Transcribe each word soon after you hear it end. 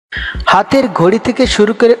হাতের ঘড়ি থেকে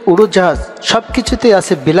শুরু করে উড়োজাহাজ সবকিছুতেই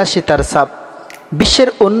আছে বিলাসিতার ছাপ। বিশ্বের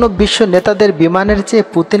অন্য বিশ্ব নেতাদের বিমানের চেয়ে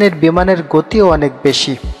পুতিনের বিমানের গতিও অনেক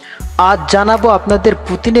বেশি। আজ জানাবো আপনাদের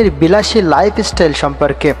পুতিনের বিলাসী লাইফস্টাইল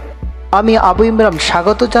সম্পর্কে। আমি আবু ইমরান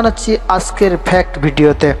স্বাগত জানাচ্ছি আজকের ফ্যাক্ট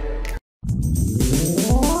ভিডিওতে।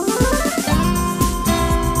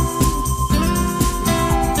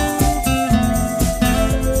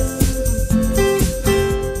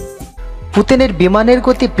 পুতিনের বিমানের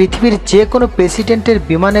গতি পৃথিবীর যে কোনো প্রেসিডেন্টের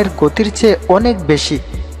বিমানের গতির চেয়ে অনেক বেশি।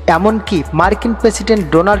 এমনকি মার্কিন প্রেসিডেন্ট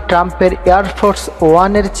ডোনাল্ড ট্রাম্পের এয়ারফোর্স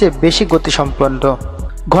ওয়ানের চেয়ে বেশি গতিসম্পন্ন।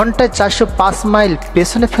 ঘন্টায় 405 মাইল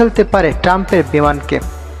পেছনে ফেলতে পারে ট্রাম্পের বিমানকে।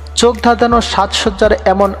 চোখ ধাঁধানো সাজসজ্জার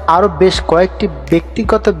এমন আরও বেশ কয়েকটি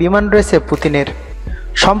ব্যক্তিগত বিমান রয়েছে পুতিনের।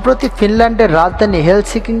 সম্প্রতি ফিনল্যান্ডের রাজধানী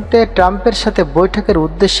হেলসিঙ্কিতে ট্রাম্পের সাথে বৈঠকের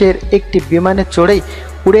উদ্দেশ্যে একটি বিমানে চড়েই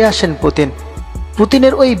উড়ে আসেন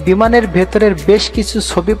পুতিনের ওই বিমানের ভেতরের বেশ কিছু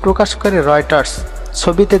ছবি প্রকাশ করে রয়টার্স।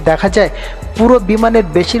 ছবিতে দেখা যায় পুরো বিমানের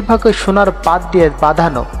বেশিরভাগই সোনার পাত দিয়ে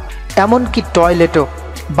বাঁধানো, এমনকি টয়লেটও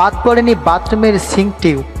বাদ পড়েনি, বাথরুমের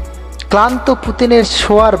সিঙ্কটিও। ক্লান্ত পুতিনের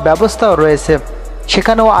শোয়ার ব্যবস্থাও রয়েছে,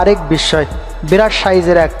 সেখানেও আরেক বিষয়, বিরাট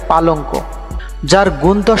সাইজের এক পালঙ্ক, যার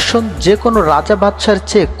গুণদর্শন যে কোনো রাজা বাদশার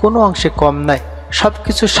চেয়ে কোনো অংশে কম নয়। সব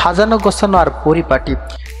কিছু সাজানো গোছানো আর পরিপাটি।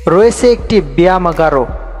 রয়েছে একটি ব্যায়ামাগারও,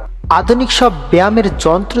 আধুনিক সব ব্যায়ামের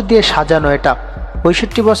যন্ত্র দিয়ে সাজানো এটা।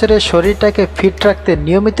 65 বছরের শরীরটাকে ফিট রাখতে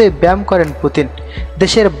নিয়মিতই ব্যায়াম করেন পুতিন।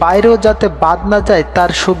 দেশের বাইরেও যাতে বাদ না যায় তার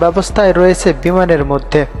সুব্যবস্থায় রয়েছে বিমানের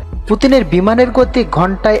মধ্যে। পুতিনের বিমানের গতি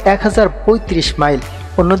ঘন্টায় 1035 মাইল,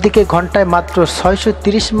 অন্যদিকে ঘন্টায় মাত্র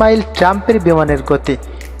 630 মাইল ট্রাম্পের বিমানের গতি।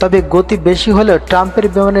 তবে গতি বেশি হলেও ট্রাম্পের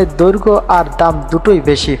বিমানের দৈর্ঘ্য আর দাম দুটোই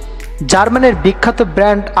বেশি। জার্মানের বিখ্যাত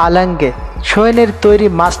ব্র্যান্ড আলাঙ্গে শোয়েনের তৈরি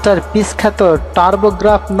মাস্টার পিস খ্যাত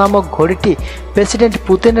টার্বোগ্রাফ নামক ঘড়িটি প্রেসিডেন্ট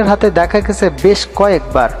পুতিনের হাতে দেখা গেছে বেশ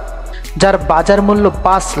কয়েকবার, যার বাজার মূল্য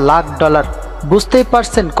 $5 লাখ। বুঝতেই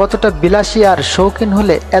পারছেন কতটা বিলাসী আর শৌখিন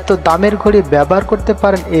হলে এত দামের ঘড়ি ব্যবহার করতে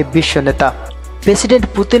পারেন এই বিশ্ব নেতা। প্রেসিডেন্ট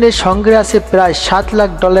পুতিনের সঙ্গে আছে প্রায় $7 লাখ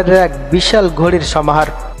এক বিশাল ঘড়ির সমাহার।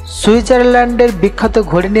 সুইজারল্যান্ডের বিখ্যাত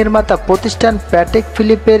ঘড়ি নির্মাতা প্রতিষ্ঠান প্যাটেক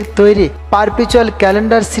ফিলিপের তৈরি পারপিচুয়াল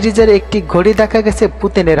ক্যালেন্ডার সিরিজের একটি ঘড়ি দেখা গেছে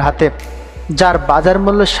পুতিনের হাতে, যার বাজার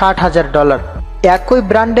মূল্য $60,000। একই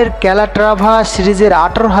ব্র্যান্ডের ক্যালাট্রাভা সিরিজের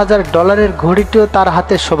 $18,000 ঘড়িটিও তার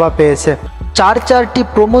হাতে শোভা পেয়েছে। চারটি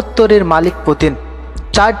প্রমোত্তরের মালিক পুতিন।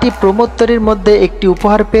 4টি প্রমোত্তরের মধ্যে একটি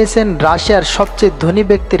উপহার পেয়েছেন রাশিয়ার সবচেয়ে ধনী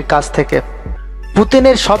ব্যক্তির কাছ থেকে।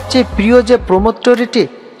 পুতিনের সবচেয়ে প্রিয় যে প্রমোত্তরিটি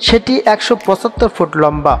সেটি 175 ফুট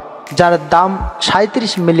লম্বা, যার দাম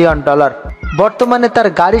 $37 মিলিয়ন। বর্তমানে তার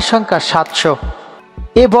গাড়ির সংখ্যা 700।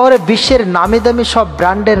 এবারে বিশ্বের নামি দামি সব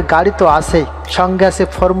ব্র্যান্ডের গাড়ি তো আছেই, সঙ্গে আছে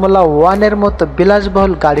ফর্মুলা 1-এর মতো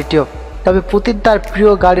বিলাসবহুল গাড়িটিও। তবে পুতিন তার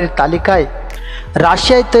প্রিয় গাড়ির তালিকায়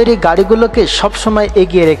রাশিয়ায় তৈরি গাড়িগুলোকে সবসময়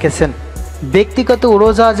এগিয়ে রেখেছেন। ব্যক্তিগত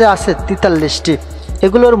উড়োজাহাজে আছে 43টি,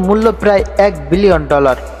 এগুলোর মূল্য প্রায় $1 বিলিয়ন।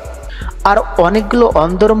 আর অনেকগুলো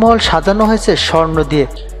অন্দরমহল সাজানো হয়েছে স্বর্ণ দিয়ে।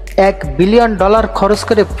 $1 বিলিয়ন খরচ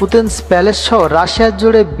করে পুতিনস প্যালেস সহ রাশিয়া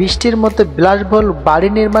জুড়ে 20টির মতো বিলাসবহুল বাড়ি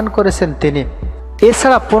নির্মাণ করেছেন তিনি।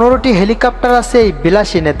 এছাড়া 15টি হেলিকপ্টার আছে এই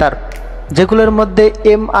বিলাসী নেতার, যেগুলোর মধ্যে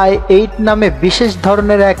Mi-8 নামে বিশেষ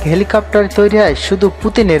ধরনের এক হেলিকপ্টার তৈরি হয় শুধু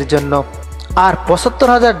পুতিনের জন্য। আর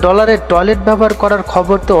 $75,000 টয়লেট ব্যবহার করার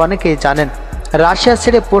খবর তো অনেকেই জানেন। রাশিয়া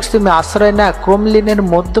ছেড়ে পশ্চিমে আশ্রয় নেওয়া ক্রেমলিনের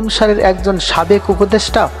মধ্যম সারির একজন সাবেক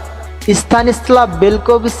উপদেষ্টা স্তানিস্লাভ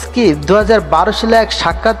বেলকোভিস্কি 2012 সালে এক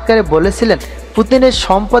সাক্ষাৎকারে বলেছিলেন পুতিনের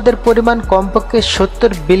সম্পদের পরিমাণ কমপক্ষে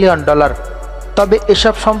 $70 বিলিয়ন। তবে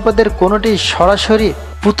এসব সম্পদের কোনোটি সরাসরি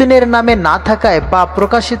পুতিনের নামে না থাকায় বা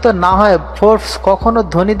প্রকাশিত না হয় ফোর্বস কখনো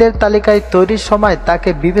ধনীদের তালিকায় তৈরির সময় তাকে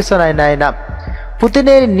বিবেচনায় নেয় না।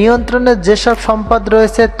 পুতিনের নিয়ন্ত্রণে যেসব সম্পদ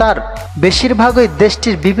রয়েছে তার বেশিরভাগই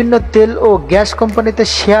দেশটির বিভিন্ন তেল ও গ্যাস কোম্পানিতে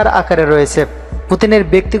শেয়ার আকারে রয়েছে। পুতিনের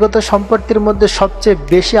ব্যক্তিগত সম্পত্তির মধ্যে সবচেয়ে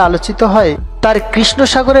বেশি আলোচিত হয় তার কৃষ্ণ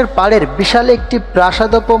সাগরের পাড়ের বিশাল একটি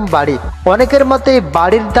প্রাসাদোপম বাড়ি। অনেকের মতে এই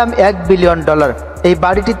বাড়ির দাম $1 বিলিয়ন। এই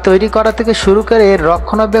বাড়িটি তৈরি করা থেকে শুরু করে এর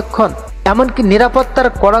রক্ষণাবেক্ষণ, এমনকি নিরাপত্তার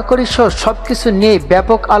কড়াকড়ি সহ সবকিছু নিয়েই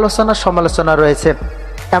ব্যাপক আলোচনা সমালোচনা রয়েছে।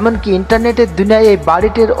 এমনকি ইন্টারনেটের দুনিয়ায় এই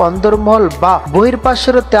বাড়িটির অন্দরমহল বা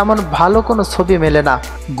বহির্পাশেরও তেমন ভালো কোনো ছবি মেলে না।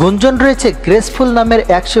 গুঞ্জন রয়েছে গ্রেসফুল নামের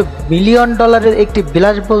 $100 মিলিয়ন একটি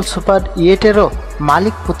বিলাসবহুল সুপার ইয়েটেরও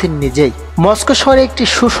মালিক পুতিন নিজেই। মস্কো শহরে একটি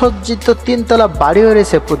সুসজ্জিত 3তলা বাড়িও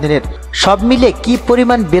রয়েছে পুতিনের। সব মিলে কি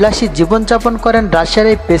পরিমাণ বিলাসী জীবনযাপন করেন রাশিয়ার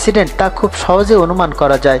এই প্রেসিডেন্ট তা খুব সহজে অনুমান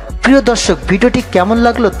করা যায়। প্রিয় দর্শক, ভিডিওটি কেমন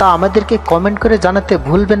লাগলো তা আমাদেরকে কমেন্ট করে জানাতে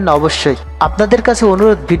ভুলবেন না অবশ্যই। আপনাদের কাছে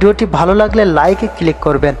অনুরোধ, ভিডিওটি ভালো লাগলে লাইকে ক্লিক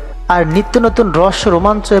করবেন আর নিত্য নতুন রহস্য,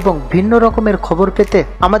 রোমাঞ্চ এবং ভিন্ন রকমের খবর পেতে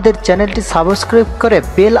আমাদের চ্যানেলটি সাবস্ক্রাইব করে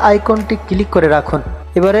বেল আইকনটি ক্লিক করে রাখুন।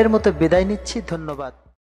 এবারের মতো বিদায় নিচ্ছি, ধন্যবাদ।